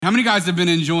How many guys have been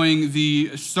enjoying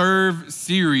the Serve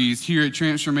series here at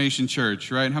Transformation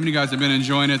Church, right? How many guys have been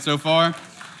enjoying it so far?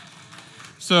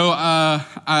 So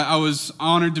I was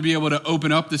honored to be able to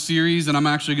open up the series, and I'm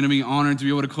actually going to be honored to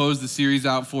be able to close the series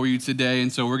out for you today.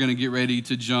 And so we're going to get ready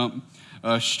to jump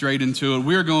straight into it.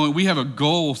 We have a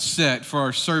goal set for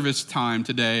our service time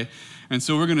today, and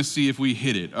so we're going to see if we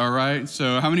hit it, all right?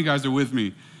 So how many guys are with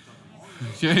me?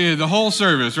 Yeah, the whole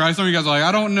service, right? Some of you guys are like,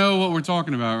 I don't know what we're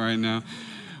talking about right now.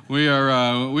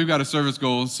 We've got a service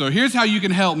goal. So here's how you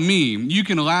can help me. You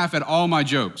can laugh at all my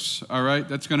jokes, all right?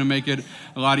 That's going to make it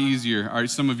a lot easier. All right,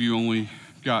 some of you only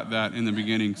got that in the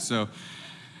beginning, so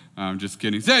I'm just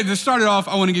kidding. So to start it off,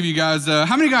 I want to give you guys,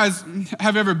 how many guys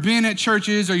have ever been at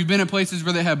churches or you've been at places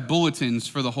where they have bulletins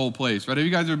for the whole place, right? Have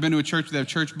you guys ever been to a church that have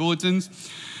church bulletins?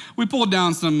 We pulled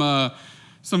down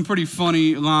some pretty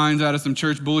funny lines out of some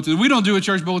church bulletins. We don't do a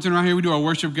church bulletin around here. We do our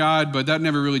worship guide, but that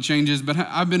never really changes. But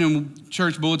I've been in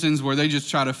church bulletins where they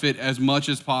just try to fit as much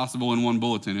as possible in one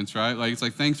bulletin. It's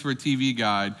like thanks for a TV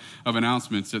guide of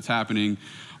announcements that's happening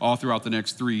all throughout the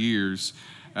next 3 years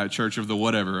at Church of the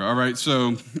whatever. All right,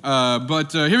 so,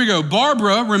 here we go.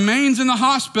 Barbara remains in the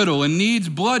hospital and needs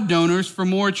blood donors for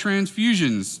more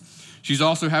transfusions. She's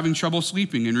also having trouble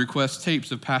sleeping and requests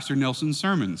tapes of Pastor Nelson's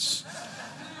sermons.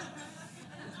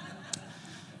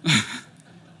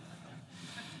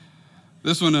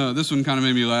 This one kind of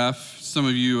made me laugh. Some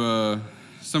of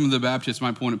the Baptists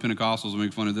might point at Pentecostals and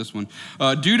make fun of this one.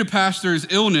 Due to pastor's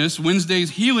illness, Wednesday's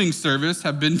healing service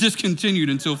have been discontinued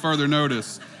until further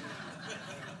notice.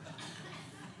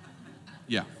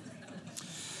 Yeah.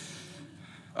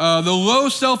 The low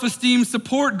self-esteem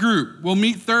support group will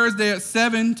meet Thursday at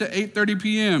 7 to 8:30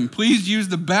 p.m. Please use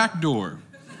the back door.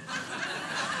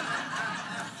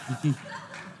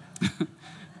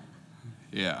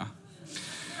 Yeah.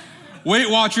 Weight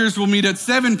Watchers will meet at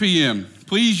 7 p.m.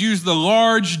 Please use the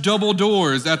large double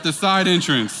doors at the side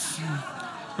entrance.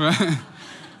 Right?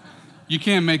 You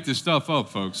can't make this stuff up,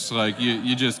 folks.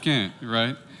 You just can't,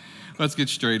 right? Let's get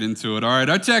straight into it. All right,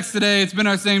 our text today, it's been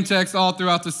our same text all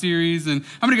throughout the series. And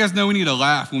how many of you guys know we need to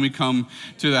laugh when we come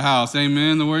to the house?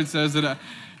 Amen. The word says that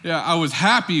I was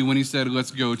happy when he said,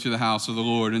 let's go to the house of the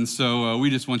Lord. And so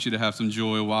we just want you to have some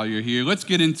joy while you're here. Let's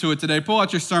get into it today. Pull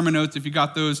out your sermon notes if you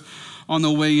got those on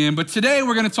the way in. But today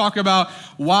we're going to talk about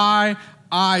why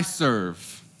I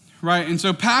serve, right? And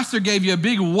so Pastor gave you a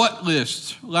big what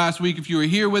list last week. If you were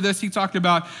here with us, he talked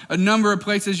about a number of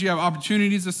places you have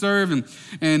opportunities to serve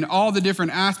and all the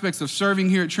different aspects of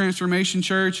serving here at Transformation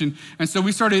Church. And so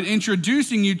we started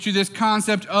introducing you to this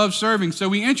concept of serving. So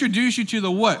we introduced you to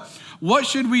the what. What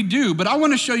should we do? But I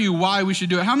want to show you why we should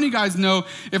do it. How many guys know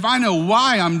if I know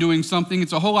why I'm doing something,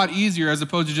 it's a whole lot easier as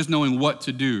opposed to just knowing what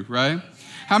to do, right?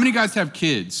 How many guys have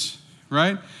kids,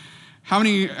 right? How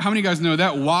many guys know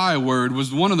that why word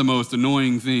was one of the most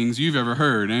annoying things you've ever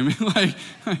heard? I mean, all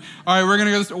right, we're going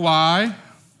to go this. Why?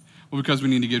 Well, because we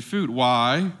need to get food.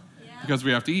 Why? Yeah. Because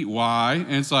we have to eat. Why?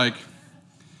 And it's like,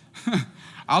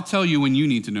 I'll tell you when you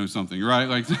need to know something,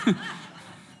 right?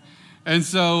 And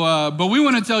so, but we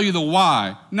want to tell you the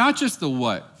why, not just the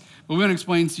what, but we want to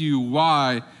explain to you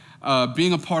why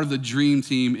being a part of the dream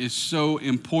team is so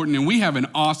important. And we have an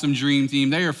awesome dream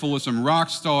team. They are full of some rock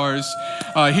stars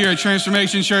here at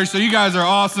Transformation Church. So you guys are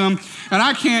awesome. And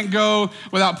I can't go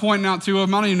without pointing out two of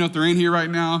them. I don't even know if they're in here right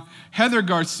now. Heather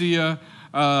Garcia,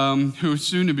 who's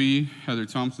soon to be Heather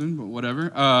Thompson, but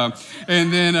whatever.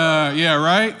 And then,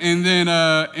 right? And then,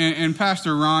 and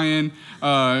Pastor Ryan.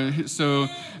 So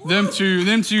them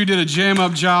two did a jam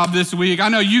up job this week. I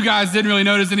know you guys didn't really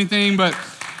notice anything, but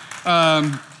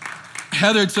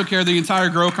Heather took care of the entire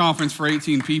Grow Conference for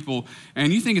 18 people.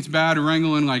 And you think it's bad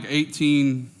wrangling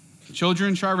 18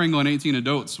 children? Try wrangling 18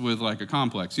 adults with a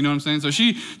complex. You know what I'm saying? So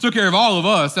she took care of all of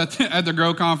us at the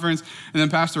Grow Conference. And then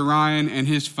Pastor Ryan and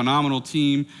his phenomenal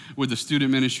team with the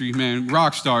student ministry, man,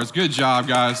 rock stars. Good job,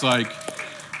 guys.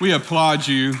 We applaud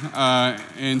you.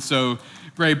 And so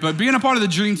great, but being a part of the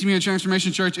dream team here at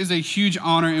Transformation Church is a huge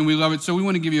honor, and we love it. So we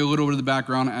want to give you a little bit of the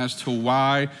background as to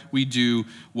why we do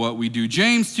what we do.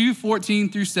 James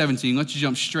 2:14 through 17. Let's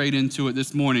jump straight into it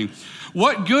this morning.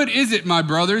 What good is it, my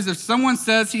brothers, if someone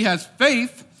says he has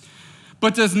faith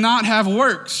but does not have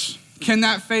works? Can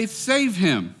that faith save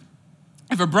him?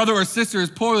 If a brother or sister is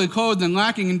poorly clothed and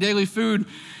lacking in daily food,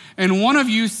 and one of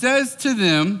you says to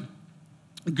them,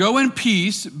 go in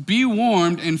peace, be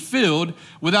warmed and filled,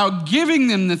 without giving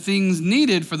them the things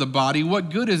needed for the body,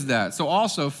 what good is that? So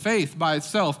also faith by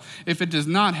itself, if it does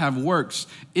not have works,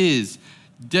 is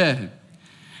dead.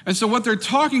 And so what they're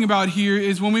talking about here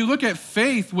is when we look at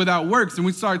faith without works, and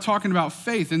we start talking about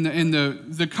faith in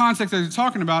the context that they're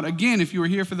talking about, again, if you were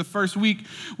here for the first week,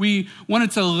 we wanted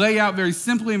to lay out very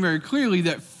simply and very clearly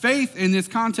that faith in this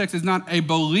context is not a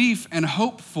belief and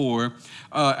hope for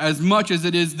as much as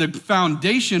it is the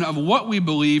foundation of what we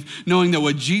believe, knowing that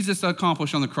what Jesus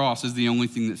accomplished on the cross is the only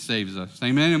thing that saves us.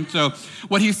 Amen? And so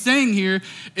what he's saying here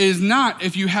is not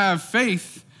if you have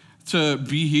faith to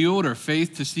be healed or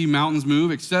faith to see mountains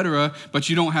move, etc., but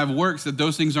you don't have works, that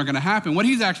those things aren't going to happen. What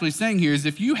he's actually saying here is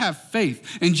if you have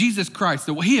faith in Jesus Christ,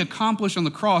 that what he accomplished on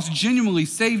the cross genuinely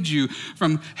saved you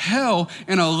from hell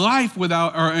and a life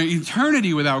without, or an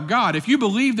eternity without God, if you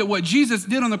believe that what Jesus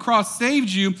did on the cross saved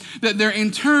you, that there in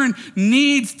turn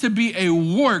needs to be a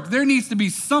work, there needs to be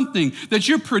something that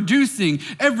you're producing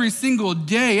every single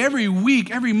day, every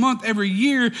week, every month, every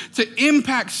year to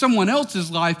impact someone else's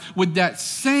life with that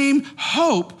same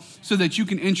hope so that you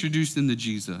can introduce them to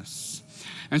Jesus.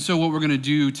 And so what we're going to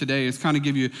do today is kind of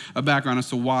give you a background as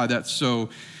to why that's so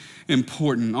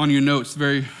important. On your notes, the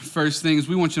very first thing is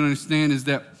we want you to understand is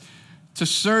that to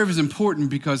serve is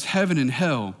important because heaven and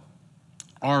hell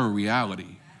are a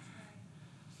reality.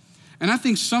 And I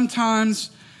think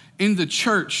sometimes in the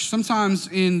church, sometimes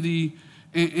in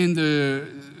the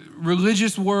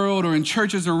religious world or in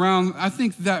churches around, I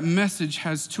think that message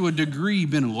has to a degree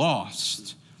been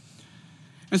lost.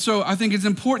 And so I think it's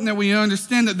important that we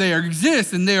understand that they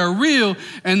exist and they are real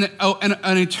and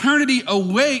an eternity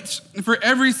awaits for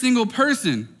every single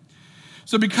person.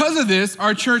 So because of this,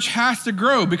 our church has to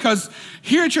grow because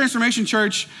here at Transformation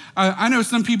Church, I know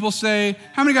some people say,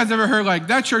 how many guys ever heard like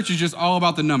that church is just all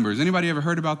about the numbers? Anybody ever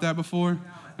heard about that before?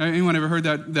 Anyone ever heard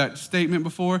that statement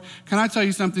before? Can I tell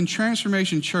you something?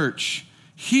 Transformation Church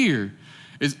here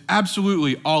is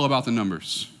absolutely all about the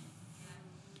numbers.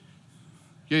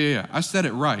 Yeah. I said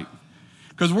it right.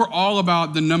 Because we're all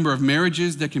about the number of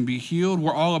marriages that can be healed.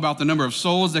 We're all about the number of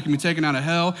souls that can be taken out of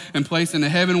hell and placed into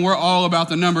heaven. We're all about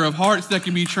the number of hearts that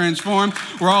can be transformed.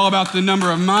 We're all about the number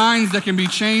of minds that can be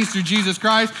changed through Jesus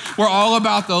Christ. We're all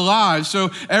about the lives.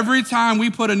 So every time we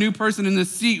put a new person in the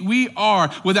seat, we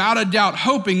are, without a doubt,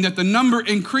 hoping that the number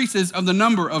increases of the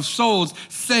number of souls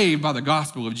saved by the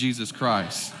gospel of Jesus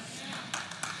Christ.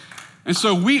 And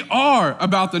so we are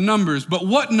about the numbers, but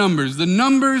what numbers? The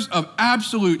numbers of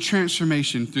absolute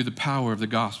transformation through the power of the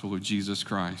gospel of Jesus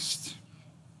Christ.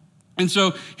 And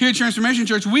so here at Transformation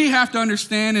Church, we have to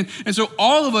understand, and so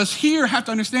all of us here have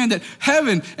to understand that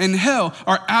heaven and hell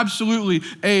are absolutely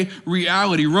a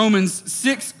reality. Romans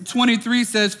 6:23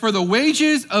 says, "For the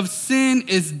wages of sin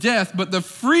is death, but the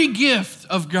free gift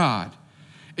of God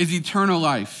is eternal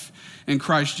life in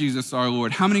Christ Jesus our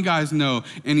Lord." How many guys know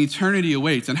an eternity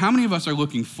awaits? And how many of us are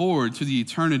looking forward to the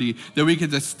eternity that we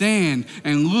get to stand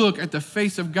and look at the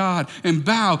face of God and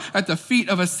bow at the feet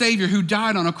of a Savior who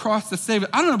died on a cross to save us?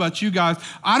 I don't know about you guys.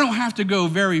 I don't have to go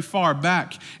very far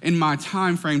back in my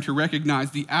time frame to recognize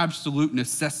the absolute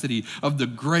necessity of the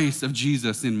grace of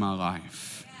Jesus in my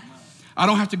life. I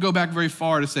don't have to go back very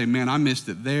far to say, man, I missed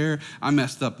it there. I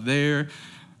messed up there.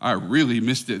 I really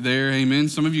missed it there, amen.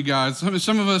 Some of you guys,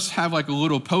 some of us have like a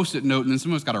little Post-it note and then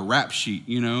some of us got a rap sheet,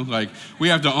 like we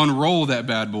have to unroll that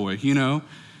bad boy,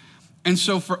 And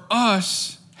so for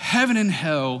us, heaven and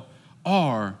hell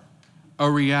are a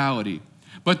reality.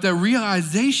 But the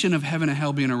realization of heaven and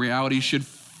hell being a reality should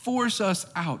force us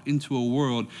out into a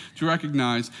world to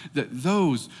recognize that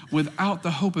those without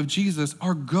the hope of Jesus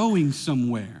are going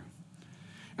somewhere.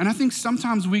 And I think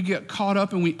sometimes we get caught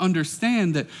up and we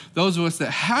understand that those of us that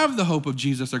have the hope of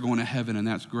Jesus are going to heaven, and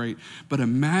that's great. But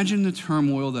imagine the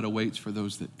turmoil that awaits for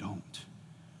those that don't.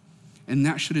 And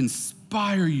that should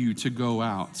inspire you to go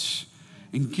out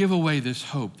and give away this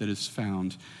hope that is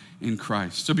found in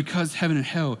Christ. So because heaven and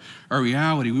hell are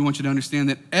reality, we want you to understand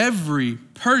that every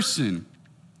person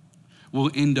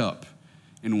will end up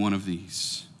in one of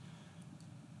these.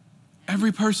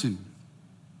 Every person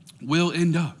will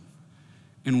end up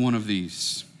in one of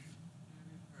these.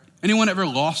 Anyone ever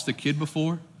lost a kid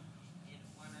before?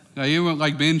 Now, you ever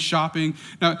like been shopping?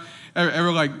 Now,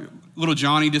 ever like little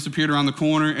Johnny disappeared around the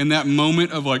corner and that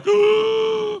moment of like,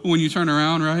 when you turn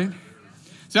around, right?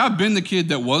 See, I've been the kid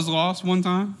that was lost one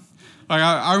time. Like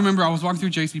I remember I was walking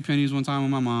through JCPenney's one time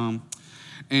with my mom.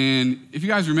 And if you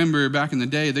guys remember back in the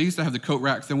day, they used to have the coat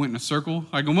racks that went in a circle.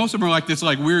 Like most of them are like this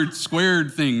like weird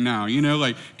squared thing now,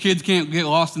 like kids can't get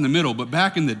lost in the middle. But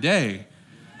back in the day,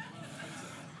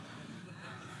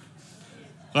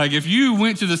 like if you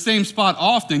went to the same spot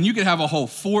often, you could have a whole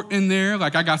fort in there.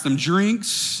 Like I got some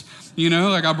drinks,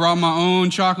 like I brought my own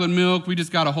chocolate milk. We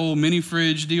just got a whole mini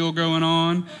fridge deal going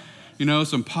on,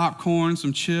 some popcorn,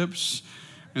 some chips.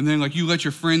 And then like you let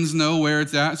your friends know where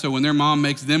it's at. So when their mom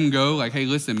makes them go, like, hey,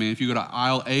 listen, man, if you go to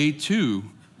aisle A2,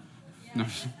 no,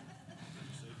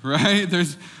 right?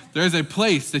 There's a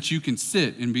place that you can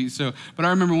sit and be so. But I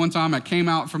remember one time I came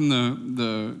out from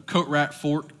the Coat Rat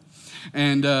Fort,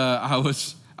 and I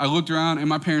looked around and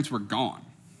my parents were gone.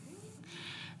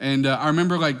 And I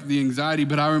remember like the anxiety,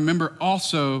 but I remember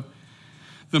also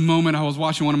the moment I was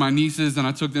watching one of my nieces and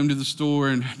I took them to the store,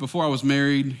 and before I was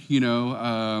married,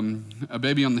 a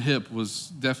baby on the hip was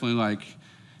definitely like,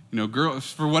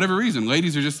 girls, for whatever reason,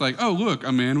 ladies are just like, oh, look,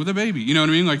 a man with a baby. You know what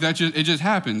I mean? Like it just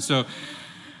happens. So,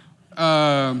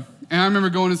 and I remember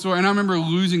going to the store and I remember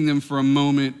losing them for a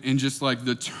moment in just like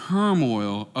the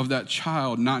turmoil of that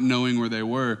child not knowing where they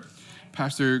were.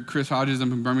 Pastor Chris Hodges up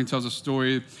in Birmingham tells a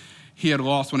story. He had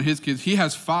lost one of his kids. He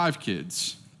has 5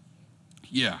 kids.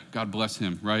 Yeah, God bless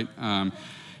him, right?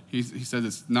 He said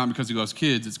it's not because he loves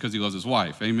kids, it's because he loves his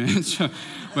wife, amen?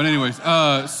 But anyways,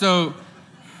 so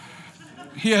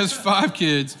he has 5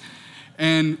 kids,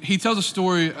 and he tells a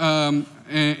story, and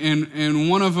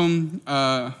one of them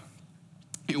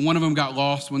got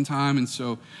lost one time, and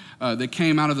so they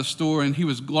came out of the store, and he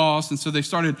was lost, and so they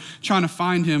started trying to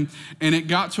find him, and it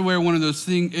got to where one of those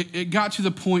things, it got to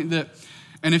the point that,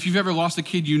 and if you've ever lost a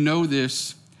kid, you know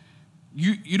this,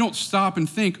 you don't stop and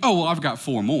think, oh, well, I've got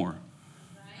 4 more.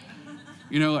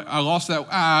 Like, I lost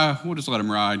that, we'll just let him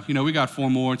ride. We got 4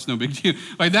 more, it's no big deal.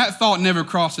 Like that thought never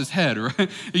crossed his head, right?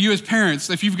 You as parents,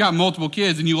 if you've got multiple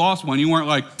kids and you lost one, you weren't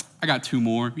like, I got 2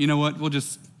 more. You know what, we'll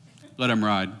just let him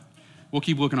ride. We'll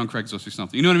keep looking on Craigslist or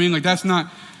something. You know what I mean? Like that's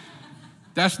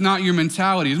not your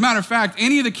mentality. As a matter of fact,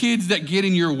 any of the kids that get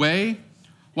in your way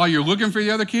while you're looking for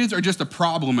the other kids are just a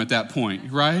problem at that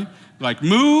point, right? Like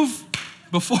move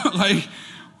before, like,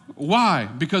 why?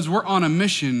 Because we're on a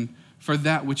mission for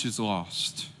that which is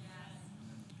lost.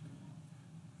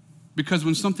 Because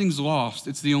when something's lost,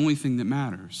 it's the only thing that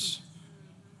matters.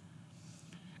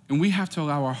 And we have to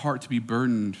allow our heart to be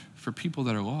burdened for people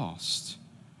that are lost.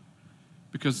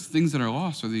 Because things that are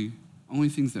lost are the only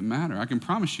things that matter. I can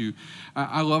promise you,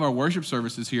 I love our worship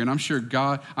services here, and I'm sure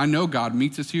I know God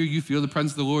meets us here. You feel the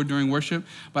presence of the Lord during worship,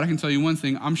 but I can tell you one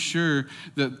thing, I'm sure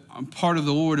that part of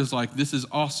the Lord is like, this is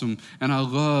awesome, and I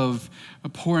love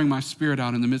pouring my spirit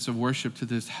out in the midst of worship to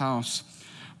this house,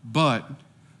 but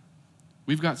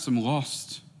we've got some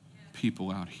lost people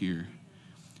out here,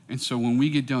 and so when we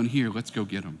get done here, let's go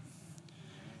get them,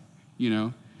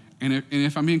 and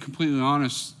if I'm being completely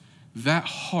honest, that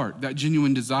heart, that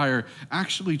genuine desire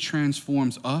actually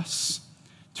transforms us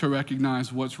to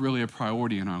recognize what's really a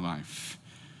priority in our life.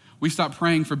 We stop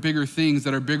praying for bigger things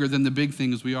that are bigger than the big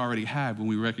things we already have when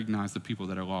we recognize the people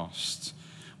that are lost.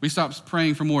 We stop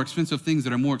praying for more expensive things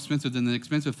that are more expensive than the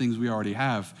expensive things we already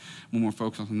have when we're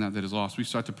focused on that is lost. We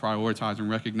start to prioritize and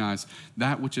recognize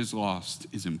that which is lost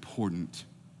is important.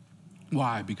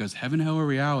 Why? Because heaven, hell, or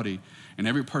reality, and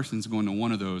every person's going to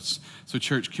one of those. So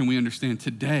church, can we understand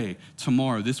today,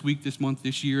 tomorrow, this week, this month,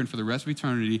 this year, and for the rest of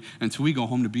eternity, until we go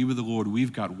home to be with the Lord,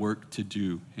 we've got work to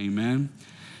do. Amen?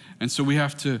 And so we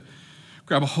have to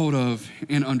grab a hold of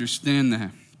and understand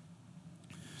that.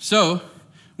 So I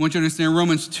want you to understand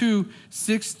Romans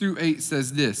 2:6-8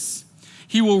 says this.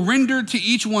 He will render to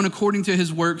each one according to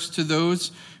his works. To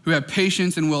those who have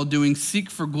patience and well-doing, seek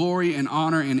for glory and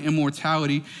honor and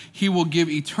immortality, he will give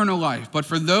eternal life. But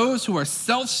for those who are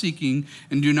self-seeking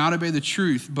and do not obey the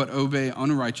truth, but obey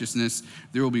unrighteousness,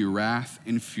 there will be wrath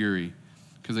and fury.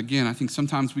 Because again, I think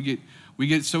sometimes we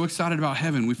get so excited about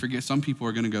heaven, we forget some people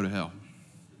are going to go to hell.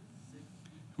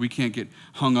 We can't get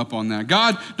hung up on that.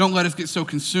 God, don't let us get so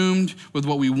consumed with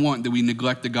what we want that we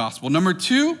neglect the gospel. Number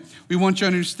 2, we want you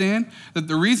to understand that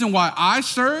the reason why I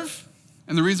serve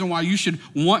and the reason why you should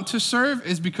want to serve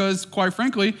is because, quite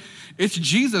frankly, it's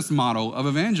Jesus' model of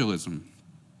evangelism.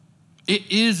 It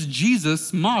is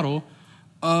Jesus' model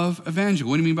of evangelism.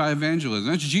 What do you mean by evangelism?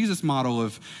 That's Jesus' model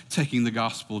of taking the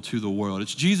gospel to the world.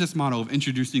 It's Jesus' model of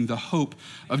introducing the hope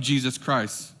of Jesus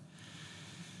Christ.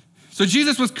 So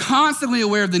Jesus was constantly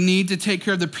aware of the need to take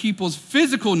care of the people's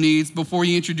physical needs before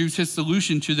he introduced his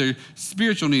solution to their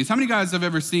spiritual needs. How many guys have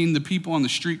ever seen the people on the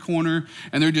street corner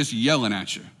and they're just yelling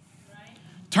at you? Right.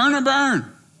 Turn or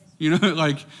burn.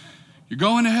 Like, you're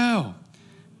going to hell.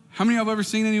 How many of you have ever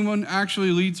seen anyone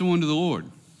actually lead someone to the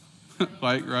Lord?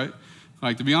 Right?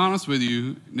 Like, to be honest with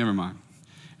you, never mind.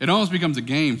 It almost becomes a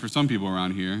game for some people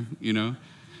around here,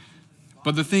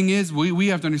 But the thing is, we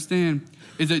have to understand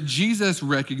is that Jesus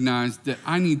recognized that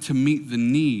I need to meet the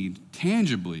need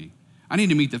tangibly. I need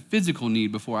to meet the physical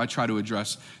need before I try to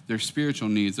address their spiritual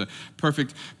needs. A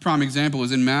perfect prime example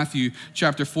is in Matthew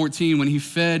chapter 14 when he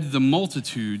fed the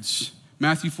multitudes.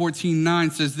 Matthew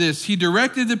 14:9 says this, he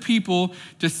directed the people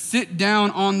to sit down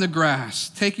on the grass,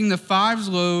 taking the 5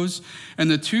 loaves and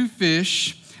the 2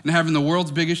 fish and having the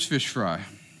world's biggest fish fry.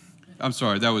 I'm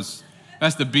sorry, that's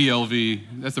the BLV.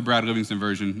 That's the Brad Livingston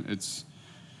version.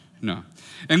 No.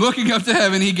 And looking up to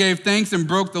heaven, he gave thanks and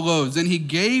broke the loaves. Then he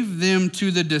gave them to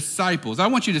the disciples. I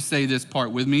want you to say this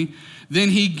part with me. Then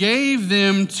he gave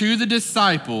them to the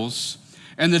disciples,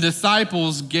 and the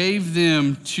disciples gave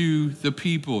them to the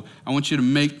people. I want you to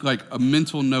make like a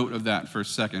mental note of that for a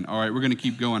second. All right, we're going to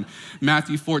keep going.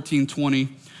 Matthew 14:20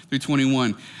 through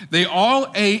 21. They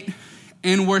all ate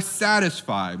and were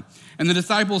satisfied. And the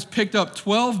disciples picked up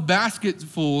 12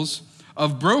 basketfuls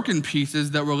of broken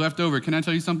pieces that were left over. Can I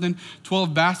tell you something?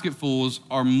 12 basketfuls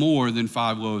are more than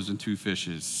 5 loaves and 2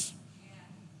 fishes.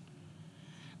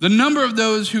 The number of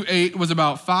those who ate was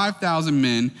about 5,000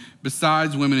 men,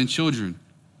 besides women and children.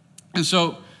 And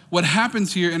so what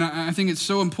happens here, and I think it's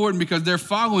so important because they're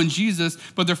following Jesus,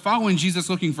 but they're following Jesus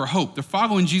looking for hope. They're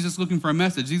following Jesus looking for a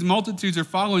message. These multitudes are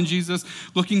following Jesus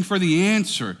looking for the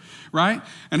answer, right?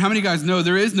 And how many of you guys know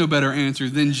there is no better answer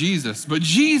than Jesus? But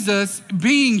Jesus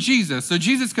being Jesus, so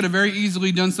Jesus could have very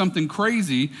easily done something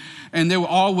crazy and they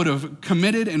all would have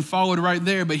committed and followed right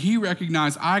there, but he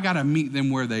recognized, I got to meet them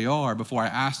where they are before I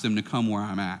ask them to come where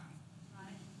I'm at.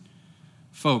 Right.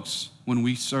 Folks, when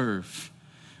we serve,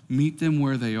 meet them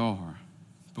where they are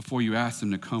before you ask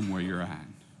them to come where you're at.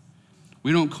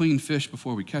 We don't clean fish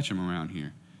before we catch them around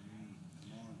here.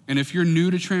 And if you're new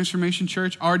to Transformation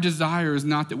Church, our desire is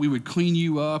not that we would clean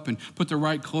you up and put the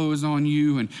right clothes on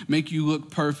you and make you look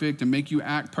perfect and make you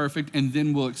act perfect and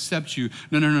then we'll accept you.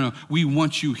 No. We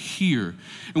want you here.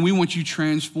 And we want you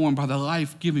transformed by the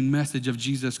life-giving message of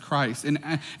Jesus Christ. And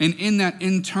in that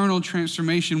internal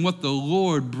transformation, what the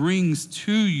Lord brings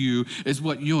to you is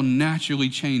what you'll naturally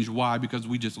change. Why? Because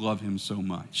we just love him so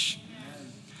much.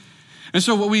 And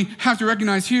so what we have to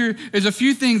recognize here is a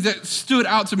few things that stood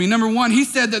out to me. Number one, he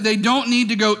said that they don't need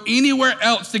to go anywhere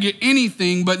else to get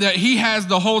anything, but that he has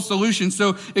the whole solution.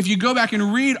 So if you go back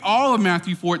and read all of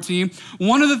Matthew 14,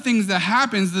 one of the things that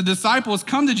happens, the disciples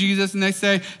come to Jesus and they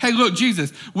say, hey, look,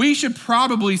 Jesus, we should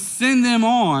probably send them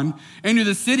on into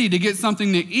the city to get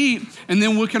something to eat, and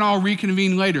then we can all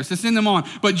reconvene later. So send them on.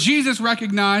 But Jesus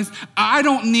recognized, I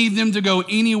don't need them to go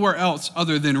anywhere else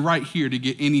other than right here to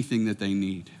get anything that they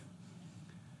need.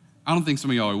 I don't think some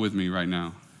of y'all are with me right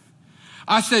now.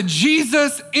 I said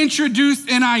Jesus introduced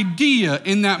an idea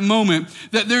in that moment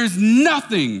that there's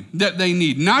nothing that they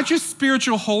need. Not just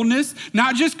spiritual wholeness,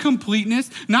 not just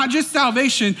completeness, not just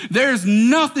salvation. There's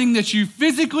nothing that you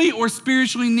physically or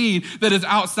spiritually need that is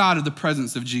outside of the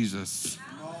presence of Jesus.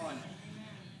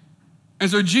 And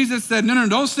so Jesus said, no,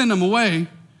 don't send them away.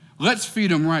 Let's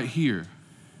feed them right here.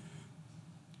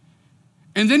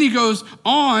 And then he goes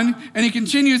on and he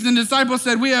continues. And the disciples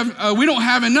said, we don't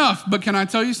have enough. But can I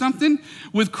tell you something?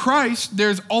 With Christ,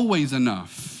 there's always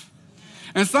enough.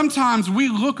 And sometimes we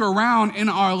look around in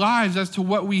our lives as to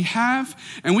what we have,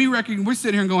 and we're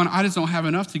sitting here going, I just don't have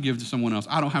enough to give to someone else.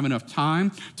 I don't have enough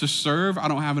time to serve. I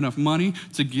don't have enough money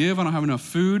to give. I don't have enough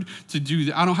food to do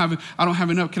that. I don't have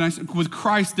enough. With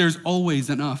Christ, there's always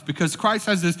enough, because Christ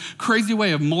has this crazy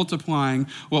way of multiplying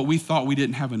what we thought we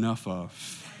didn't have enough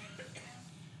of.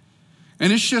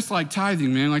 And it's just like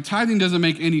tithing, man. Like tithing doesn't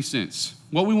make any sense.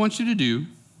 What we want you to do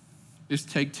is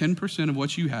take 10% of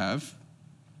what you have,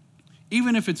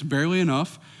 even if it's barely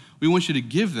enough. We want you to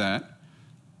give that,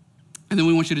 and then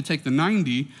we want you to take the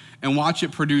 90 and watch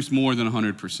it produce more than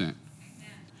 100%.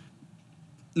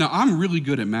 Now, I'm really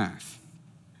good at math.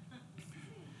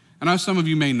 I know some of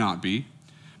you may not be,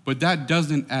 but that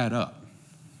doesn't add up.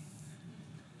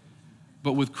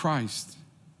 But with Christ,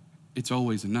 it's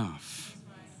always enough.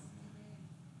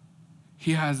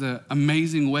 He has an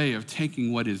amazing way of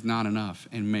taking what is not enough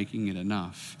and making it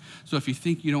enough. So if you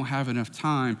think you don't have enough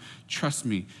time, trust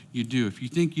me, you do. If you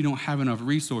think you don't have enough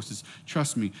resources,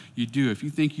 trust me, you do. If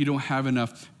you think you don't have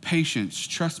enough patience,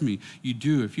 trust me, you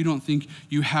do. If you don't think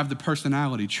you have the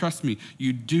personality, trust me,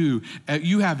 you do.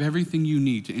 You have everything you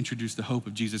need to introduce the hope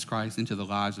of Jesus Christ into the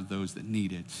lives of those that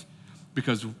need it.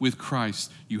 Because with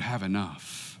Christ, you have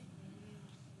enough.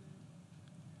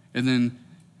 And then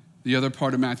the other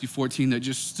part of Matthew 14 that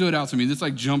just stood out to me, this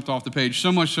like jumped off the page,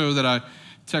 so much so that I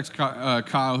text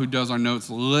Kyle, who does our notes,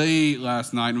 late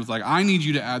last night and was like, I need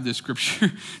you to add this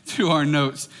scripture to our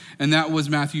notes. And that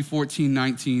was Matthew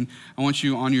 14:19. I want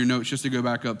you on your notes just to go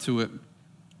back up to it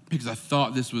because I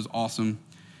thought this was awesome.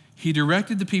 He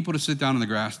directed the people to sit down on the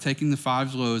grass, taking the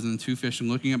 5 loaves and the 2 fish and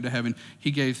looking up to heaven. He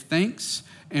gave thanks.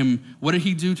 And what did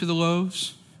he do to the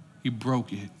loaves? He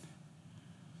broke it.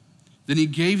 Then he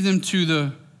gave them to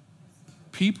the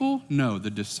people? No, the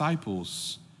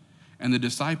disciples. And the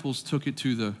disciples took it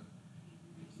to the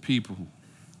people.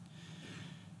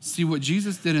 See, what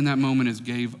Jesus did in that moment is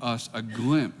gave us a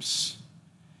glimpse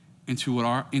into what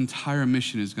our entire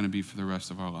mission is going to be for the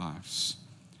rest of our lives.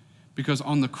 Because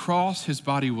on the cross, his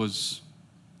body was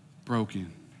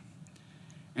broken.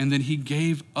 And then he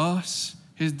gave us,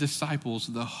 his disciples,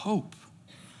 the hope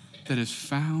that is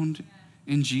found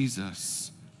in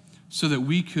Jesus so that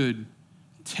we could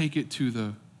take it to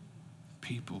the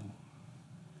people.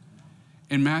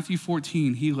 In Matthew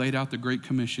 14, he laid out the Great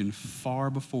Commission far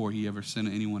before he ever sent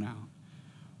anyone out.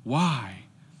 Why?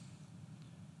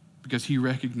 Because he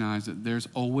recognized that there's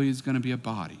always going to be a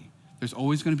body. There's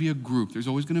always going to be a group. There's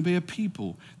always going to be a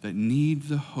people that need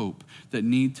the hope, that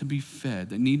need to be fed,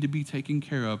 that need to be taken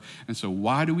care of. And so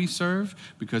why do we serve?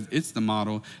 Because it's the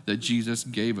model that Jesus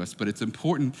gave us. But it's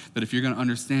important that if you're going to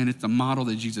understand it's the model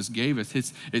that Jesus gave us,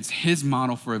 it's his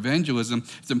model for evangelism.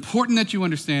 It's important that you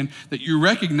understand that you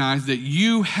recognize that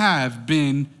you have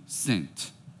been sent.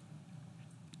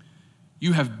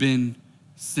 You have been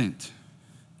sent.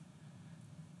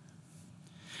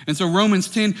 And so Romans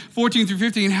 10, 14 through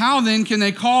 15, how then can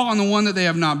they call on the one that they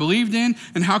have not believed in?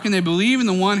 And how can they believe in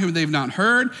the one who they've not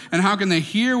heard? And how can they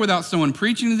hear without someone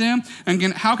preaching to them? And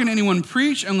how can anyone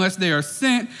preach unless they are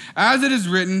sent? As it is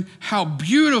written, how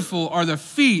beautiful are the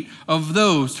feet of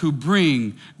those who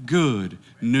bring good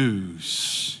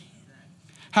news.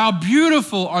 How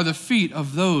beautiful are the feet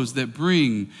of those that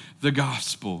bring the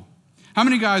gospel. How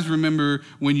many guys remember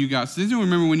when you got saved? Does anyone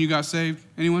remember when you got saved?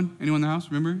 Anyone? Anyone in the house?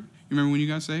 Remember? You remember when you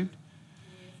got saved?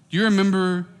 Do you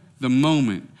remember the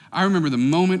moment? I remember the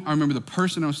moment. I remember the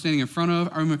person I was standing in front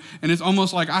of. And it's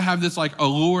almost like I have this like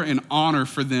allure and honor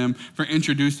for them for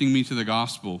introducing me to the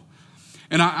gospel.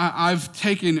 And I've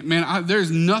taken,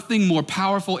 there's nothing more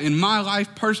powerful in my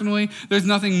life personally. There's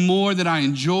nothing more that I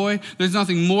enjoy. There's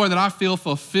nothing more that I feel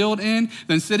fulfilled in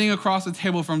than sitting across the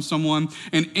table from someone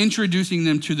and introducing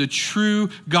them to the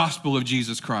true gospel of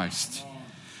Jesus Christ.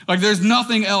 Like there's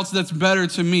nothing else that's better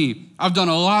to me. I've done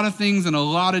a lot of things in a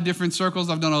lot of different circles.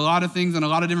 I've done a lot of things in a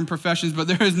lot of different professions, but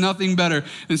there is nothing better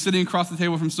than sitting across the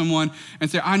table from someone and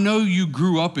say, I know you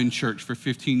grew up in church for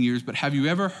 15 years, but have you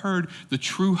ever heard the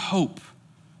true hope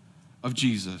of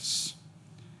Jesus?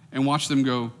 And watch them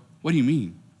go, what do you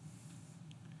mean?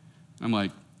 I'm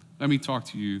like, let me talk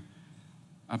to you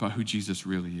about who Jesus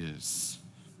really is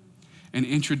and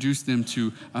introduce them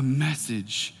to a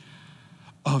message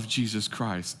of Jesus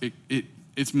Christ.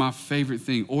 It's my favorite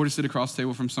thing. Or to sit across the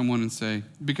table from someone and say,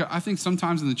 because I think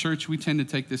sometimes in the church we tend to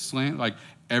take this slant, like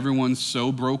everyone's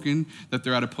so broken that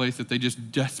they're at a place that they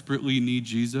just desperately need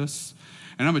Jesus.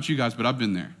 And I don't know about you guys, but I've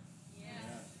been there.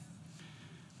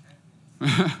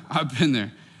 Yes. I've been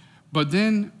there. But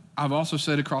then I've also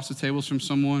sat across the tables from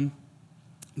someone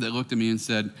that looked at me and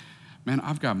said, man,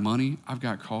 I've got money, I've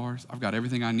got cars, I've got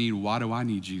everything I need. Why do I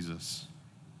need Jesus?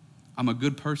 I'm a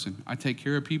good person. I take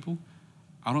care of people.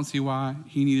 I don't see why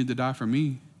he needed to die for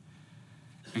me,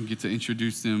 and get to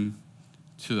introduce them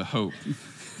to the hope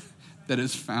that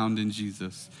is found in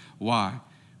Jesus. Why?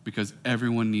 Because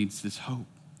everyone needs this hope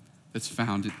that's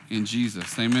found in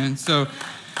Jesus. Amen? So,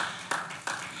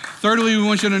 thirdly, we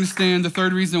want you to understand the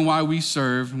third reason why we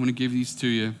serve, I'm going to give these to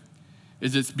you,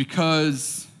 is it's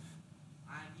because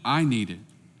I need it.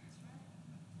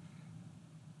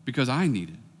 Because I need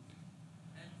it.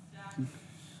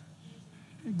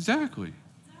 Exactly.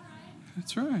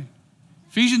 That's right.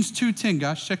 Ephesians 2:10,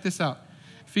 guys, check this out.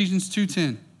 Ephesians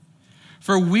 2:10.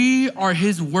 For we are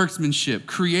his workmanship,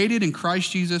 created in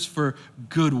Christ Jesus for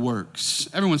good works.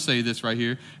 Everyone say this right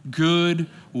here. Good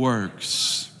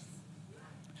works.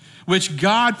 Which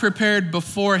God prepared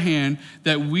beforehand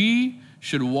that we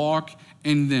should walk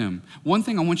in them. One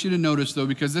thing I want you to notice, though,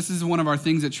 because this is one of our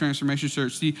things at Transformation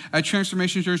Church. See, at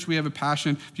Transformation Church, we have a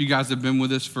passion. If you guys have been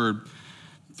with us for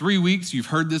 3 weeks, you've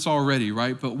heard this already,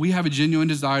 right? But we have a genuine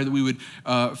desire that we would,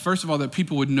 first of all, that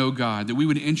people would know God, that we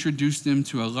would introduce them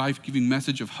to a life-giving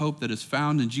message of hope that is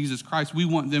found in Jesus Christ. We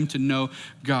want them to know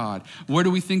God. Where do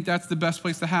we think that's the best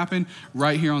place to happen?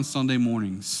 Right here on Sunday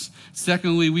mornings.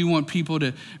 Secondly, we want people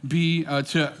to be,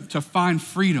 to find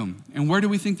freedom. And where do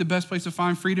we think the best place to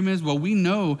find freedom is? Well, we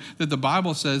know that the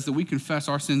Bible says that we confess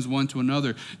our sins one to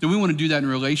another, that we want to do that in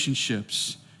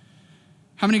relationships.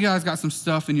 How many guys got some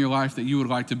stuff in your life that you would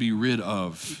like to be rid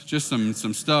of? Just some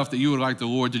stuff that you would like the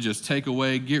Lord to just take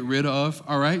away, get rid of,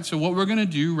 all right? So what we're going to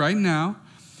do right now,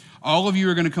 all of you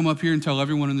are going to come up here and tell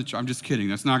everyone in the church. I'm just kidding.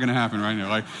 That's not going to happen right now.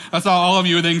 Like, that's all of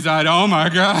you with anxiety. Oh, my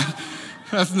God.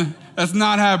 That's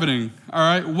not happening, all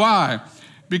right? Why?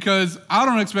 Because I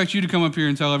don't expect you to come up here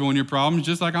and tell everyone your problems,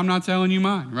 just like I'm not telling you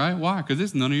mine, right? Why? Because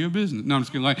it's none of your business. No, I'm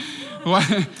just kidding. Like,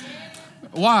 why?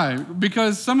 Why?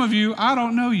 Because some of you, I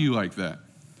don't know you like that,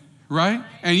 right?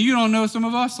 And you don't know some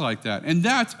of us like that. And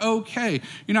that's okay.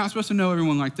 You're not supposed to know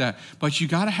everyone like that. But you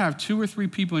got to have 2 or 3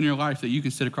 people in your life that you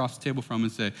can sit across the table from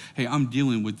and say, hey, I'm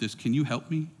dealing with this. Can you help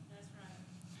me? That's right.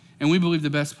 And we believe the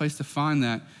best place to find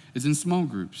that is in small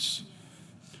groups,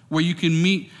 where you can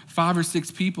meet 5 or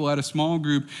 6 people at a small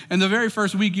group. And the very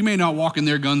first week, you may not walk in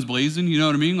there guns blazing, you know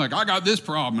what I mean? Like, I got this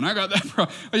problem and I got that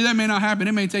problem. That may not happen.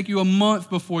 It may take you a month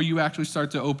before you actually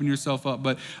start to open yourself up.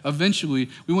 But eventually,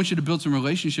 we want you to build some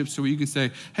relationships so where you can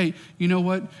say, hey, you know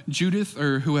what, Judith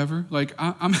or whoever, like,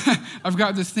 I've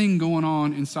got this thing going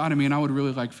on inside of me and I would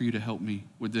really like for you to help me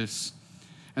with this.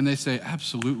 And they say,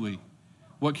 absolutely.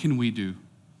 What can we do?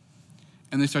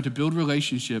 And they start to build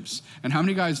relationships. And how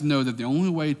many guys know that the only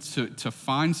way to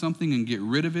find something and get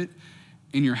rid of it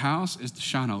in your house is to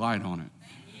shine a light on it?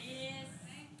 Yes.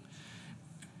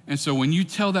 And so when you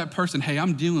tell that person, hey,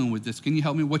 I'm dealing with this, can you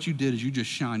help me? What you did is you just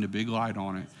shined a big light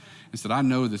on it and said, I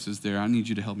know this is there. I need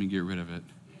you to help me get rid of it.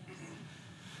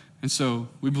 And so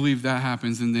we believe that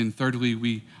happens. And then thirdly,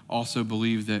 we also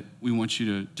believe that we want you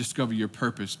to discover your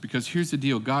purpose. Because here's the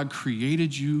deal. God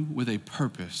created you with a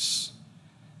purpose.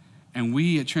 And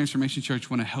we at Transformation Church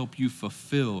want to help you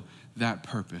fulfill that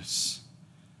purpose.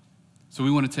 So we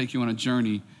want to take you on a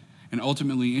journey and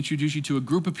ultimately introduce you to a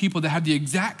group of people that have the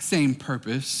exact same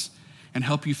purpose and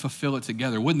help you fulfill it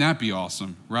together. Wouldn't that be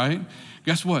awesome, right?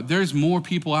 Guess what? There's more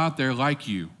people out there like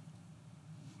you.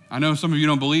 I know some of you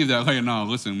don't believe that. Hey, no,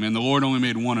 listen, man, the Lord only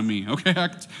made one of me. Okay, I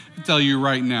can tell you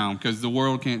right now because the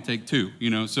world can't take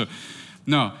 2, So,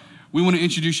 no. We want to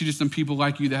introduce you to some people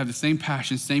like you that have the same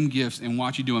passion, same gifts, and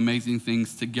watch you do amazing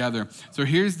things together. So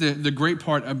here's the great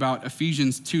part about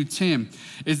Ephesians 2:10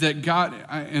 is that God,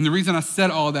 and the reason I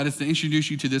said all of that is to introduce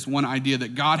you to this one idea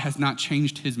that God has not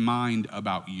changed his mind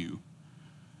about you.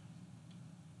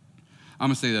 I'm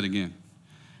going to say that again.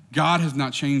 God has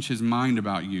not changed his mind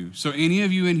about you. So any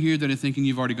of you in here that are thinking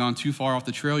you've already gone too far off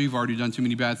the trail, you've already done too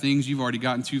many bad things, you've already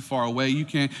gotten too far away, you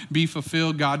can't be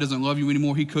fulfilled, God doesn't love you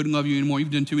anymore, he couldn't love you anymore, you've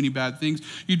done too many bad things,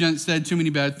 you've said too many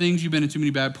bad things, you've been in too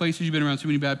many bad places, you've been around too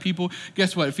many bad people.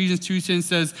 Guess what? Ephesians 2:10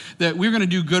 says that we're going to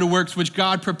do good works which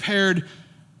God prepared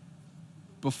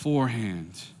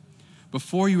beforehand.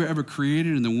 Before you were ever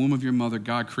created in the womb of your mother,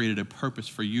 God created a purpose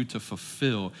for you to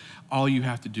fulfill. All you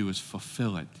have to do is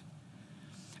fulfill it.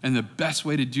 And the best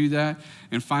way to do that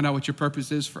and find out what your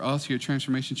purpose is for us here at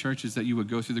Transformation Church is that you would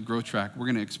go through the growth track. We're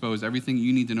going to expose everything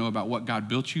you need to know about what God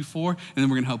built you for, and then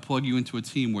we're going to help plug you into a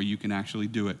team where you can actually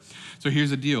do it. So here's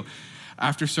the deal.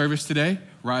 After service today,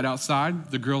 right outside,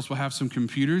 the girls will have some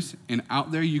computers, and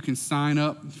out there you can sign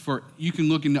up you can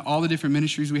look into all the different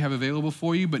ministries we have available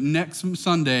for you, but next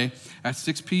Sunday at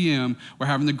 6 p.m., we're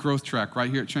having the growth track right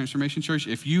here at Transformation Church.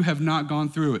 If you have not gone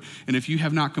through it, and if you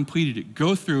have not completed it,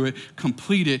 go through it,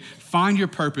 complete it, find your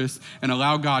purpose, and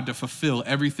allow God to fulfill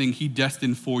everything he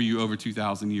destined for you over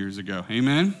 2,000 years ago.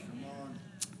 Amen?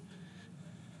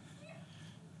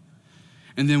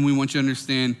 And then we want you to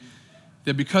understand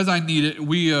that because I need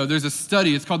it, there's a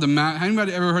study. It's called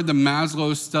anybody ever heard the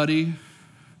Maslow study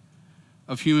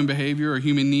of human behavior or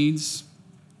human needs?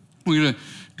 We're going to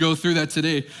go through that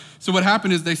today. So what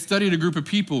happened is they studied a group of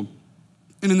people.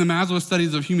 And in the Maslow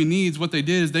studies of human needs, what they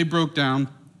did is they broke down.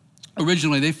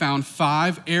 Originally, they found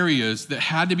 5 areas that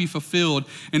had to be fulfilled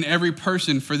in every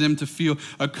person for them to feel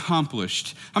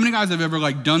accomplished. How many guys have ever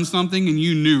done something and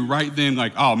you knew right then,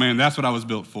 oh man, that's what I was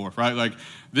built for, right?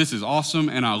 This is awesome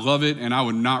and I love it and I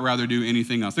would not rather do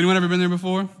anything else. Anyone ever been there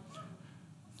before?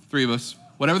 3 of us.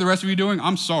 Whatever the rest of you are doing,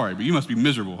 I'm sorry, but you must be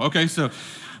miserable. Okay, so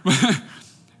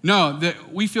no,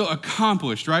 that we feel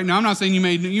accomplished, right? Now, I'm not saying you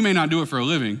may not do it for a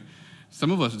living.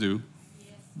 Some of us do.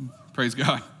 Yes. Praise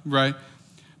God, right?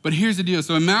 But here's the deal.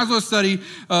 So in Maslow's study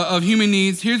of human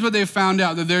needs, here's what they found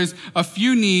out, that there's a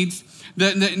few needs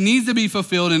that needs to be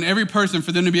fulfilled in every person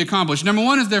for them to be accomplished. Number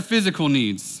 1 is their physical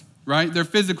needs, right? Their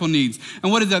physical needs.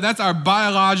 And what is that? That's our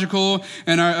biological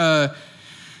and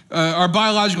our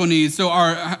biological needs. So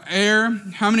our air,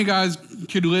 how many guys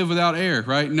could live without air,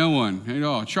 right? No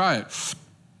one. Try it.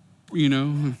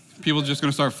 People are just going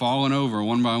to start falling over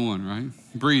one by one, right?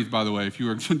 Breathe, by the way,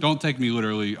 don't take me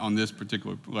literally on this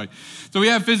particular, So we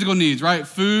have physical needs, right?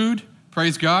 Food,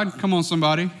 praise God. Come on,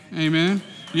 somebody. Amen.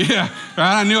 Yeah,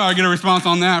 I knew I'd get a response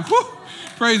on that. Whew,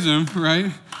 praise him,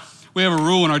 right? We have a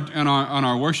rule on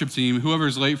our worship team.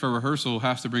 Whoever's late for rehearsal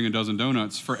has to bring a dozen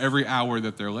donuts for every hour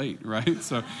that they're late, right?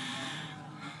 So,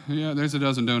 yeah, there's a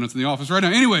dozen donuts in the office right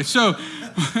now. Anyway, so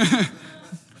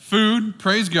food,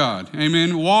 praise God.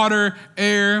 Amen. Water,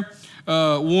 air,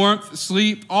 warmth,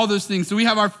 sleep, all those things. So we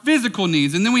have our physical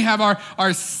needs, and then we have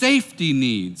our safety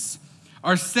needs.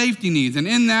 Our safety needs. And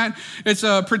in that, it's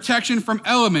a protection from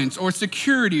elements or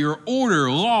security or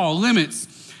order, law,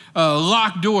 limits,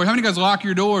 locked doors. How many guys lock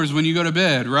your doors when you go to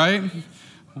bed, right?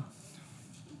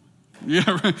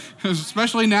 Yeah, right.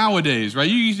 Especially nowadays, right?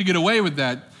 You used to get away with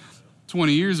that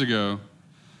 20 years ago.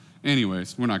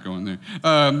 Anyways, we're not going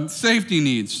there. Safety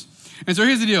needs. And so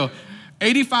here's the deal.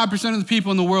 85% of the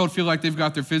people in the world feel like they've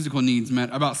got their physical needs met.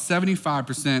 About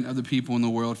 75% of the people in the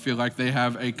world feel like they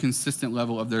have a consistent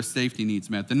level of their safety needs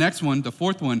met. The next one, the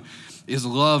fourth one, is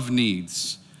love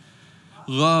needs.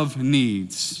 Love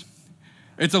needs.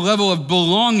 It's a level of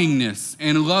belongingness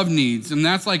and love needs. And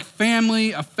that's like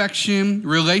family, affection,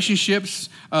 relationships,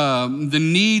 the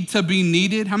need to be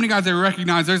needed. How many guys ever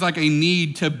recognize there's like a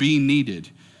need to be needed?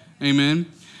 Amen.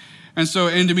 And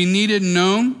to be needed and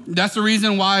known, that's the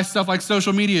reason why stuff like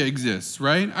social media exists,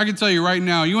 right? I can tell you right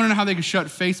now, you want to know how they can shut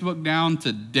Facebook down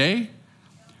today?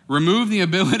 Remove the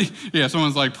ability. Yeah,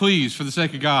 someone's like, please, for the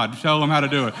sake of God, tell them how to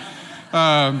do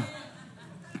it.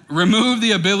 Remove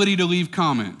the ability to leave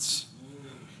comments.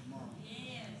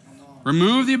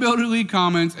 Remove the ability to leave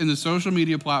comments, and the social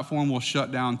media platform will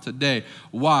shut down today.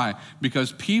 Why?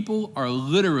 Because people are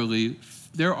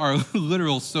there are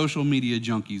literal social media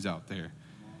junkies out there.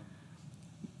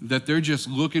 That they're just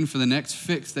looking for the next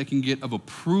fix they can get of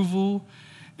approval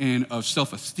and of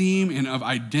self-esteem and of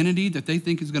identity that they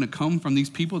think is going to come from these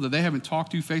people that they haven't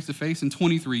talked to face-to-face in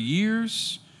 23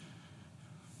 years.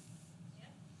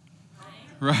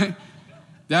 Right?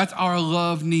 That's our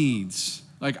love needs.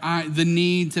 The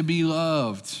need to be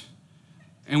loved.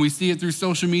 And we see it through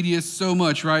social media so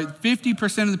much, right?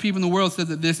 50% of the people in the world said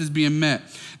that this is being met.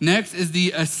 Next is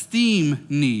the esteem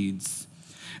needs.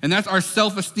 And that's our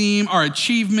self-esteem, our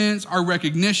achievements, our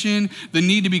recognition, the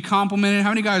need to be complimented. How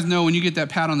many guys know when you get that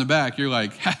pat on the back, you're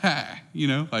like, ha ha,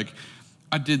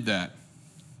 I did that,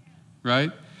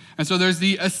 right? And so there's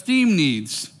the esteem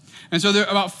needs. And so there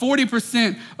about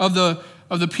 40% of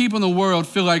the people in the world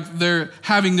feel like they're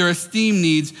having their esteem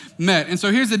needs met. And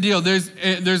so here's the deal. There's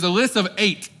a list of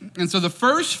 8. And so the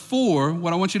first 4,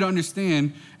 what I want you to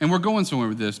understand, and we're going somewhere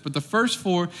with this, but the first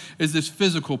 4 is this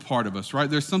physical part of us, right?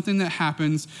 There's something that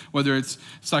happens, whether it's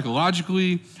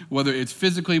psychologically, whether it's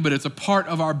physically, but it's a part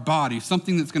of our body,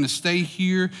 something that's going to stay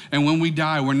here, and when we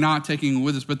die, we're not taking it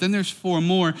with us. But then there's 4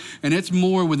 more, and it's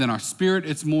more within our spirit.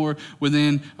 It's more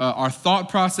within our thought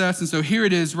process. And so here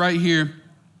it is right here.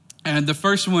 And the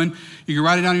first one, you can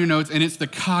write it down in your notes, and it's the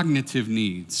cognitive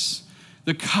needs.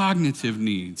 The cognitive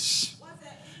needs.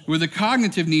 With the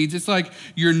cognitive needs, it's like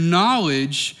your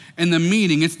knowledge and the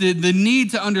meaning. It's the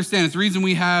need to understand. It's the reason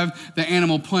we have the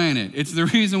Animal Planet. It's the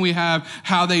reason we have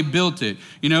how they built it.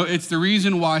 It's the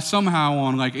reason why somehow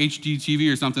on like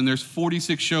HGTV or something, there's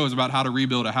 46 shows about how to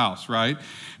rebuild a house, right?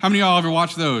 How many of y'all ever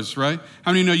watch those, right?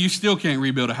 How many know you still can't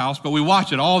rebuild a house, but we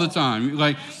watch it all the time?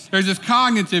 Like, there's this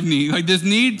cognitive need, like this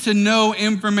need to know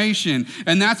information,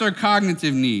 and that's our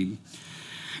cognitive need.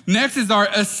 Next is our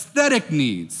aesthetic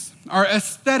needs. Our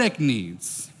aesthetic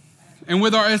needs. And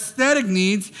with our aesthetic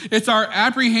needs, it's our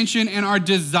apprehension and our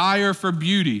desire for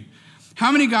beauty.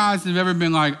 How many guys have ever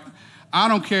been like, I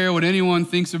don't care what anyone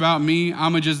thinks about me,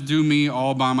 I'm gonna just do me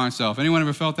all by myself? Anyone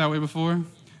ever felt that way before?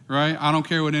 Right? I don't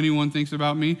care what anyone thinks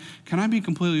about me. Can I be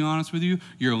completely honest with you?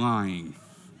 You're lying.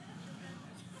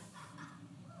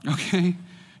 Okay?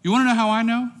 You wanna know how I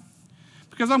know?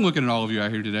 Because I'm looking at all of you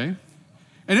out here today,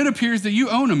 and it appears that you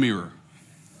own a mirror.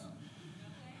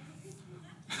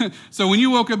 So when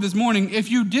you woke up this morning, if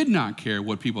you did not care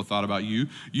what people thought about you,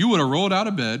 you would have rolled out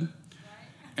of bed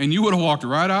and you would have walked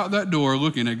right out that door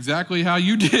looking exactly how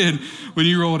you did when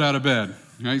you rolled out of bed.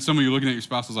 Right? Some of you looking at your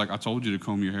spouse is like, I told you to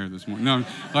comb your hair this morning. No,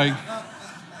 like,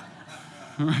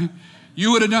 right?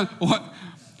 You would have done what?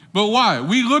 But why?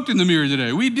 We looked in the mirror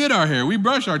today. We did our hair. We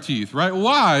brushed our teeth, right?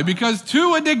 Why? Because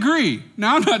to a degree,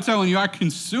 now I'm not telling you I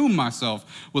consume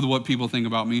myself with what people think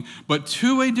about me, but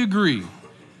to a degree,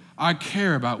 I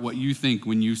care about what you think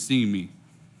when you see me.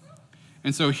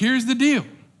 And so here's the deal.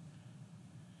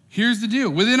 Here's the deal.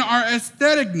 Within our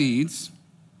aesthetic needs,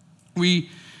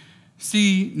 we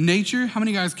see nature. How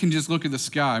many guys can just look at the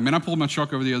sky? Man, I pulled my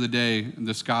truck over the other day, and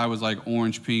the sky was like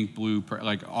orange, pink, blue,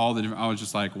 like all the different, I was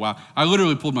just like, wow. I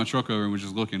literally pulled my truck over and was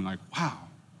just looking like, wow,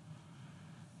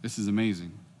 this is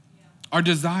amazing. Yeah. Our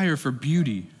desire for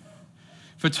beauty.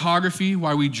 Photography,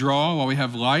 why we draw, why we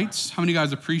have lights. How many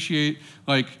guys appreciate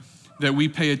that we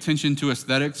pay attention to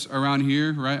aesthetics around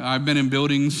here, right? I've been in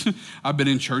buildings, I've been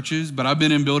in churches, but I've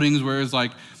been in buildings where it's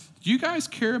like do you guys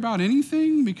care about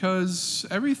anything? Because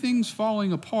everything's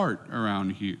falling apart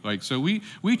around here. Like, so we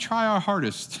try our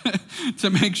hardest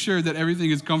to make sure that everything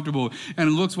is comfortable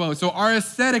and looks well. So our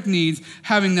aesthetic needs,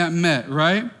 having that met,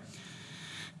 right?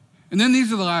 And then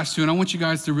these are the last two, and I want you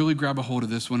guys to really grab a hold of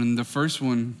this one. And the first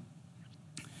one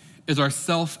is our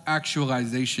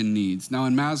self-actualization needs. Now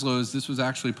in Maslow's, this was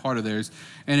actually part of theirs.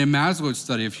 And in Maslow's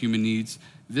study of human needs,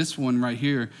 this one right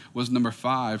here was number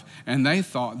 5. And they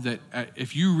thought that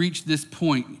if you reached this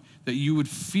point, that you would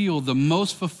feel the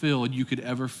most fulfilled you could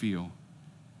ever feel.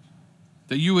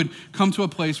 That you would come to a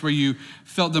place where you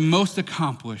felt the most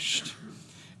accomplished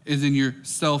is in your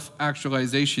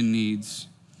self-actualization needs.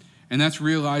 And that's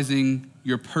realizing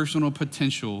your personal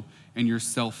potential and your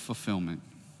self-fulfillment.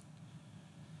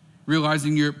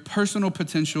 Realizing your personal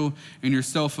potential and your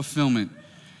self-fulfillment.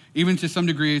 Even to some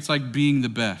degree, it's like being the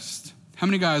best. How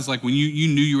many guys, like when you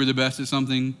knew you were the best at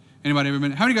something? Anybody ever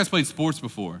been? How many guys played sports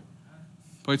before?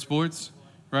 Played sports,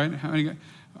 right? How many guys?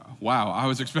 Wow, I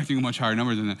was expecting a much higher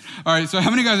number than that. All right, so how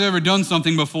many guys have ever done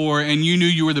something before and you knew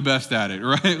you were the best at it,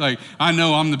 right? Like, I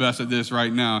know I'm the best at this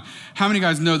right now. How many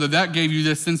guys know that that gave you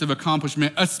this sense of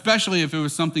accomplishment, especially if it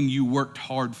was something you worked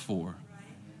hard for?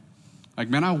 Like,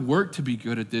 man, I worked to be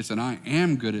good at this, and I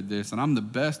am good at this, and I'm the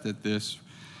best at this.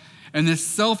 And this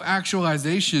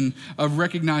self-actualization of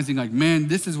recognizing, like, man,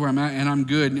 this is where I'm at, and I'm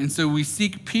good. And so we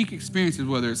seek peak experiences,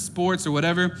 whether it's sports or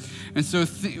whatever. And so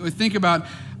think about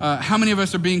how many of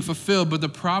us are being fulfilled. But the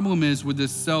problem is with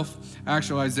this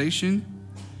self-actualization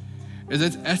is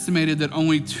it's estimated that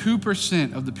only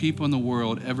 2% of the people in the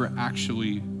world ever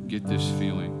actually get this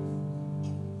feeling.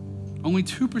 Only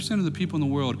 2% of the people in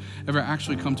the world ever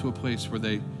actually come to a place where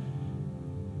they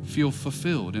feel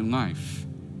fulfilled in life.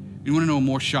 You want to know a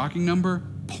more shocking number?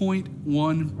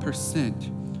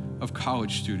 0.1% of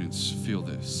college students feel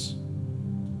this.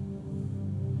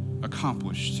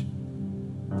 Accomplished.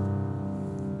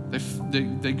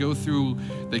 They go through,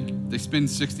 they spend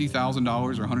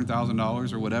 $60,000 or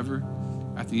 $100,000 or whatever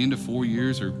at the end of 4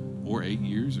 years or 8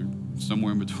 years or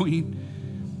somewhere in between,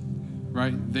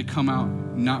 right? They come out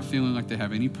not feeling like they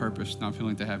have any purpose, not feeling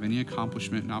like they have any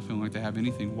accomplishment, not feeling like they have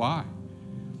anything. Why?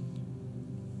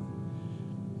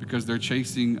 Because they're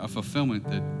chasing a fulfillment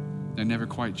that they never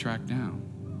quite tracked down.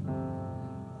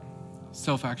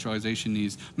 Self-actualization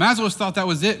needs. Maslow thought that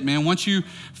was it, man. Once you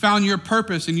found your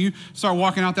purpose and you start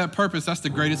walking out that purpose, that's the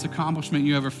greatest accomplishment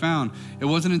you ever found. It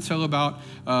wasn't until about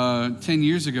 10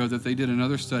 years ago that they did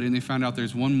another study and they found out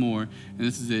there's one more, and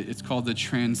this is it. It's called the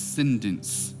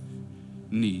transcendence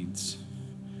needs.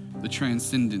 The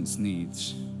transcendence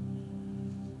needs.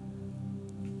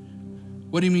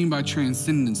 What do you mean by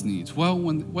transcendence needs? Well,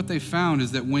 what they found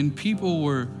is that when people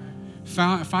were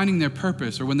finding their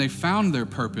purpose, or when they found their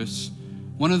purpose,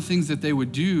 one of the things that they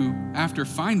would do after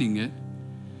finding it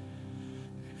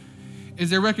is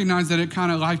they recognized that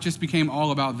life just became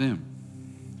all about them.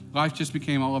 Life just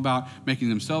became all about making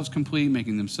themselves complete,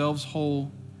 making themselves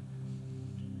whole.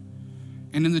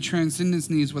 And in the transcendence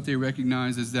needs, what they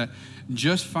recognize is that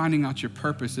just finding out your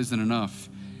purpose isn't enough.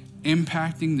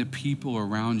 Impacting the people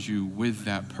around you with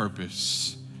that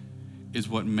purpose is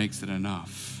what makes it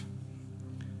enough.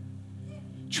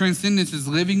 Transcendence is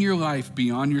living your life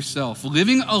beyond yourself,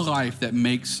 living a life that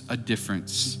makes a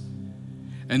difference.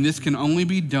 And this can only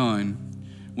be done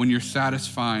when you're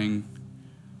satisfying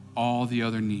all the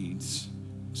other needs.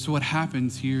 So what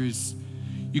happens here is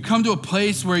you come to a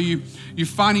place where you're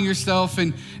finding yourself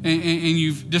and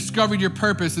you've discovered your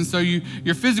purpose. And so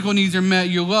your physical needs are met,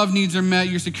 your love needs are met,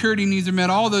 your security needs are met,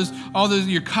 all those,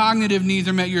 your cognitive needs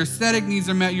are met, your aesthetic needs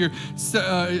are met, your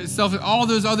all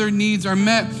those other needs are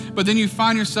met. But then you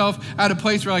find yourself at a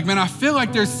place where, like, man, I feel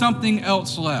like there's something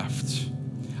else left.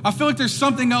 I feel like there's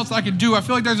something else I could do. I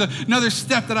feel like there's another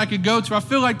step that I could go to. I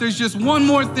feel like there's just one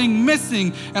more thing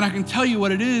missing, and I can tell you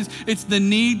what it is. It's the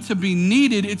need to be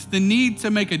needed. It's the need to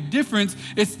make a difference.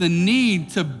 It's the need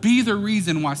to be the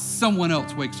reason why someone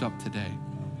else wakes up today.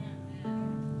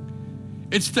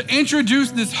 It's to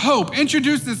introduce this hope,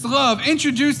 introduce this love,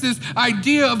 introduce this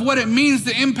idea of what it means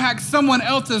to impact someone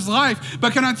else's life.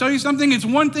 But can I tell you something? It's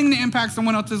one thing to impact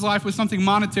someone else's life with something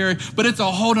monetary, but it's a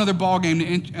whole other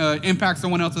ballgame to impact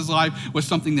someone else's life with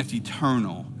something that's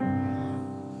eternal.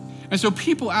 And so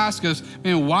people ask us,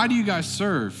 man, why do you guys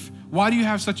serve? Why do you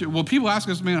have people ask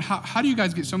us, man, how do you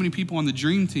guys get so many people on the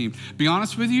dream team? Be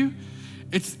honest with you,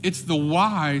 it's the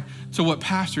why to what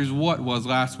Pastor's what was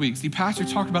last week. See, Pastor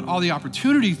talked about all the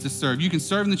opportunities to serve. You can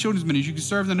serve in the children's ministry. You can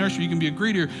serve in the nursery. You can be a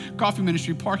greeter, coffee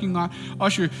ministry, parking lot,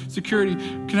 usher, security,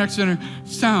 connect center,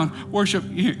 sound, worship,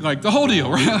 like the whole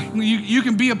deal, right? You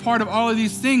can be a part of all of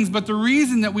these things. But the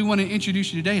reason that we want to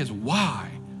introduce you today is why.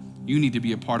 You need to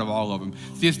be a part of all of them.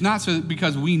 See, it's not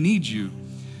because we need you.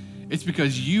 It's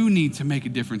because you need to make a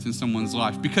difference in someone's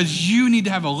life, because you need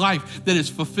to have a life that is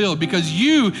fulfilled, because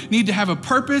you need to have a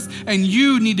purpose, and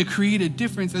you need to create a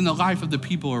difference in the life of the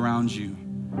people around you.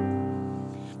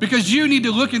 Because you need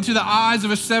to look into the eyes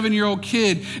of a 7-year-old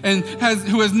kid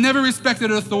who has never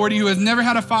respected authority, who has never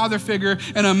had a father figure,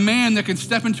 and a man that can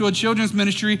step into a children's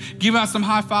ministry, give out some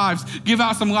high fives, give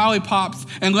out some lollipops,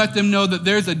 and let them know that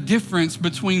there's a difference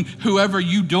between whoever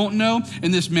you don't know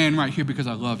and this man right here, because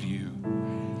I love you.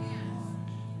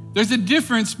 There's a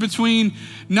difference between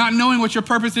not knowing what your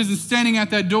purpose is and standing at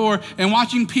that door and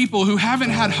watching people who haven't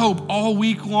had hope all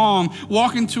week long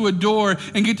walk into a door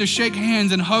and get to shake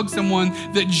hands and hug someone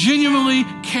that genuinely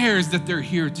cares that they're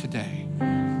here today.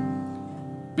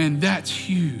 Man, that's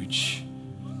huge.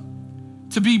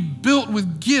 To be built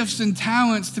with gifts and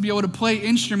talents to be able to play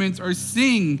instruments or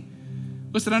sing.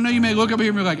 Listen, I know you may look up here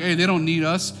and be like, hey, they don't need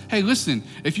us. Hey, listen,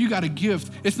 if you got a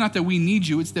gift, it's not that we need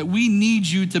you, it's that we need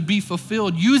you to be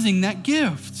fulfilled using that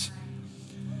gift.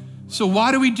 So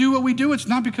why do we do what we do? It's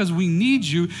not because we need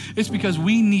you, it's because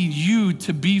we need you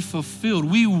to be fulfilled.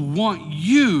 We want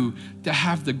you to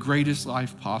have the greatest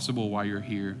life possible while you're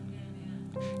here.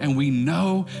 And we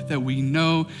know that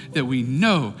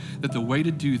the way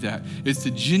to do that is to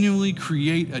genuinely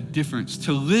create a difference,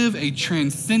 to live a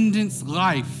transcendence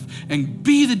life and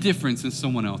be the difference in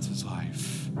someone else's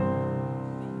life.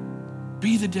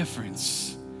 Be the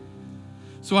difference.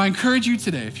 So I encourage you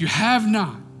today, if you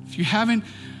haven't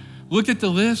looked at the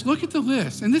list, look at the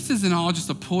list. And this isn't all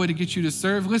just a ploy to get you to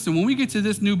serve. Listen, when we get to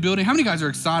this new building, how many guys are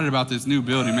excited about this new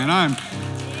building, man? I'm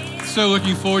so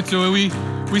looking forward to it.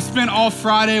 We spent all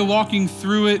Friday walking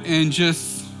through it, and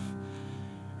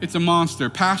it's a monster.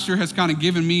 Pastor has kind of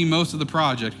given me most of the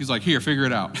project. He's like, here, figure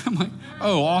it out. I'm like,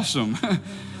 oh, awesome.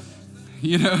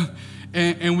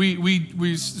 And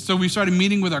we started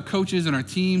meeting with our coaches and our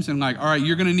teams and like, all right,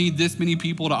 you're gonna need this many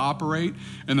people to operate,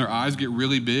 and their eyes get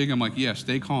really big. I'm like, yeah,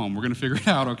 stay calm. We're gonna figure it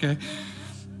out, okay?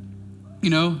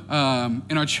 In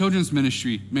our children's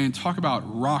ministry, man, talk about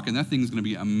rocking. That thing's gonna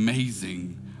be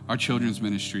amazing, our children's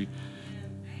ministry.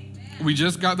 We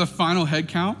just got the final head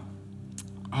count.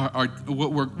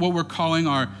 What we're calling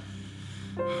our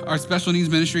special needs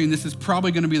ministry, and this is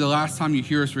probably going to be the last time you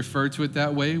hear us refer to it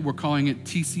that way. We're calling it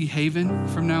TC Haven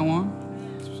from now on,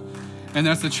 and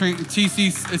that's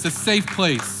TC. It's a safe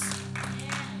place.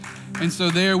 And so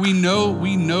there, we know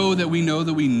that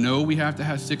we have to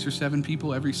have 6 or 7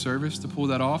 people every service to pull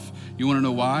that off. You want to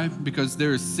know why? Because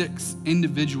there are 6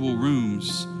 individual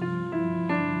rooms,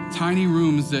 tiny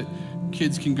rooms that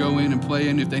kids can go in and play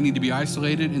in if they need to be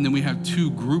isolated. And then we have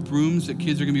 2 group rooms that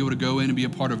kids are gonna be able to go in and be a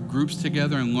part of groups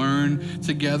together and learn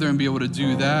together and be able to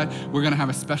do that. We're gonna have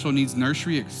a special needs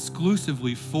nursery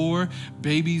exclusively for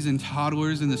babies and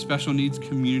toddlers in the special needs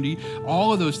community.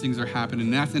 All of those things are happening.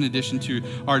 And that's in addition to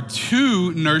our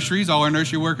 2 nurseries, all our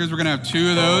nursery workers. We're gonna have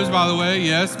 2 of those, by the way,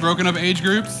 yes, broken up age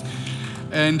groups.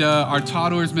 And our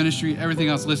toddlers ministry, everything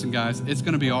else. Listen, guys, it's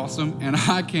going to be awesome. And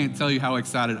I can't tell you how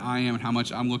excited I am and how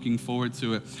much I'm looking forward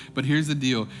to it. But here's the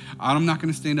deal. I'm not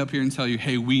going to stand up here and tell you,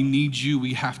 hey, we need you.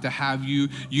 We have to have you.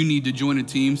 You need to join a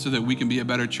team so that we can be a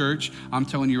better church. I'm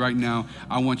telling you right now,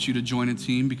 I want you to join a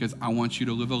team because I want you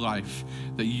to live a life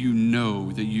that you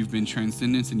know that you've been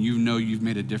transcendent and you know you've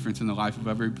made a difference in the life of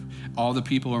all the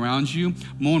people around you.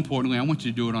 More importantly, I want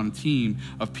you to do it on a team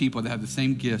of people that have the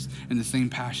same gifts and the same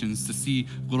passions to see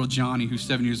little Johnny, who's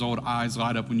 7 years old, eyes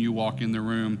light up when you walk in the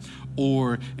room,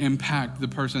 or impact the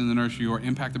person in the nursery, or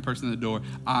impact the person at the door.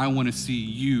 I want to see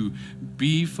you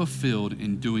be fulfilled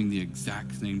in doing the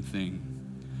exact same thing.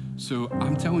 So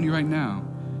I'm telling you right now,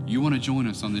 you want to join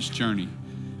us on this journey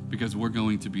because we're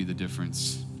going to be the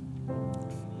difference.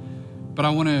 But I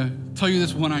want to tell you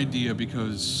this one idea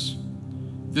because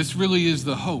this really is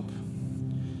the hope.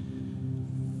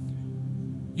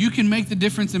 You can make the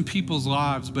difference in people's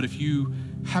lives, but if you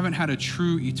haven't had a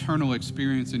true eternal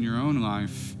experience in your own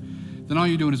life, then all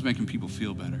you're doing is making people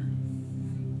feel better.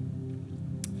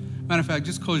 Matter of fact,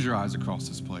 just close your eyes across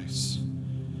this place.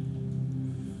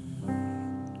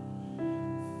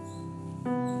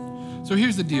 So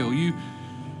here's the deal. You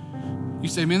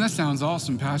say, man, that sounds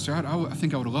awesome, Pastor. I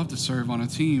think I would love to serve on a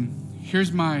team.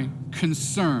 Here's my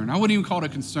concern. I wouldn't even call it a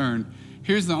concern.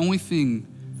 Here's the only thing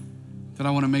that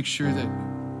I want to make sure that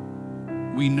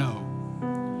we know.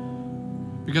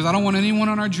 Because I don't want anyone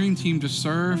on our dream team to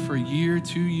serve for a year,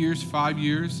 2 years, 5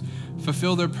 years,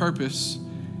 fulfill their purpose,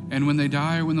 and when they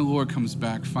die or when the Lord comes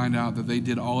back, find out that they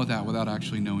did all of that without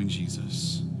actually knowing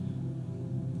Jesus.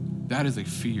 That is a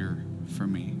fear for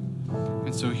me.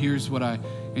 And so here's what I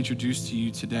introduced to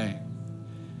you today.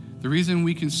 The reason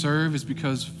we can serve is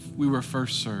because we were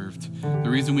first served. The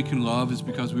reason we can love is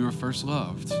because we were first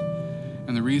loved.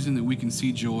 And the reason that we can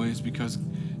see joy is because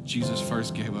Jesus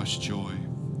first gave us joy.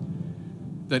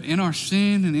 That in our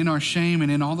sin and in our shame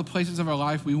and in all the places of our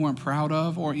life we weren't proud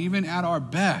of, or even at our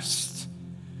best,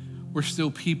 we're still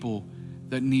people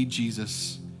that need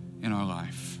Jesus in our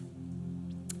life.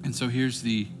 And so here's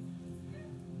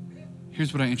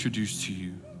what I introduced to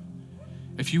you.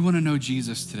 If you want to know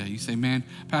Jesus today, you say, man,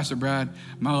 Pastor Brad,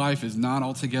 my life is not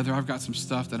all together. I've got some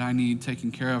stuff that I need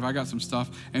taken care of. I got some stuff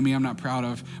in me I'm not proud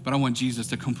of, but I want Jesus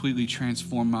to completely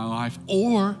transform my life.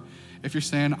 Or if you're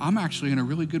saying, I'm actually in a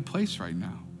really good place right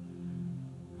now.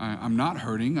 I'm not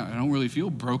hurting. I don't really feel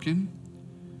broken,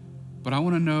 but I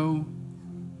want to know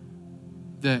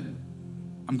that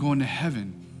I'm going to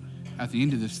heaven at the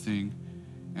end of this thing.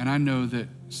 And I know that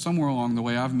somewhere along the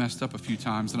way, I've messed up a few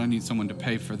times and I need someone to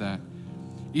pay for that.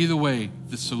 Either way,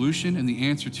 the solution and the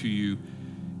answer to you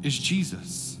is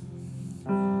Jesus.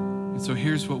 And so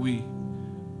here's what we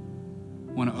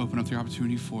want to open up the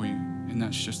opportunity for you, and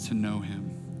that's just to know him.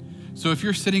 So if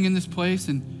you're sitting in this place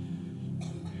and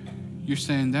you're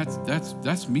saying,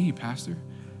 that's me, Pastor.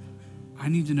 I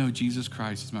need to know Jesus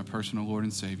Christ as my personal Lord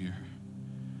and Savior.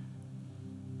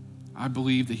 I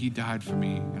believe that he died for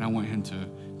me, and I want him to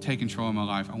take control of my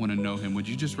life. I want to know him. Would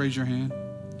you just raise your hand?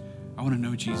 I want to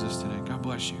know Jesus today. God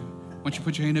bless you. Once you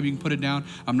put your hand up, you can put it down.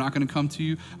 I'm not going to come to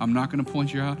you. I'm not going to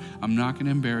point you out. I'm not going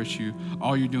to embarrass you.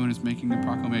 All you're doing is making the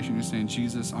proclamation. You're saying,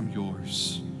 Jesus, I'm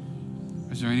yours.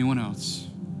 Is there anyone else?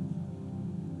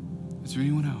 Is there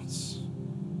anyone else?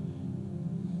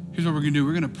 Here's what we're going to do.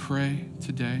 We're going to pray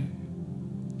today.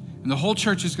 And the whole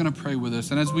church is going to pray with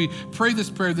us. And as we pray this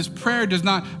prayer does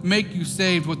not make you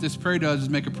saved. What this prayer does is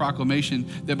make a proclamation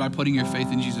that by putting your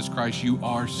faith in Jesus Christ, you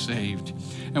are saved.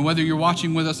 And whether you're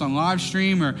watching with us on live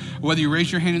stream or whether you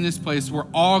raise your hand in this place, we're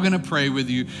all going to pray with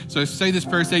you. So say this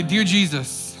prayer. Say, Dear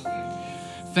Jesus,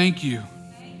 thank you.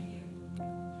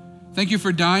 Thank you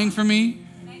for dying for me.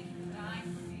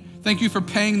 Thank you for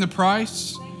paying the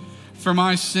price for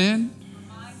my sin.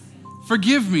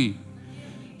 Forgive me.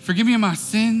 Forgive me of my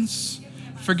sins.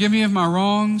 Forgive me of my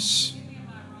wrongs.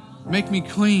 Make me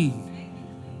clean.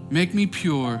 Make me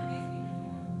pure.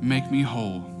 Make me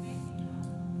whole.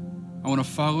 I want to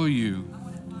follow you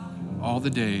all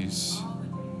the days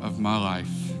of my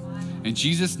life. In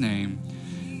Jesus' name,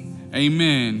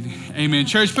 amen. Amen.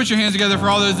 Church, put your hands together for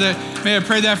all those that may have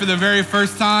prayed that for the very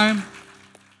first time.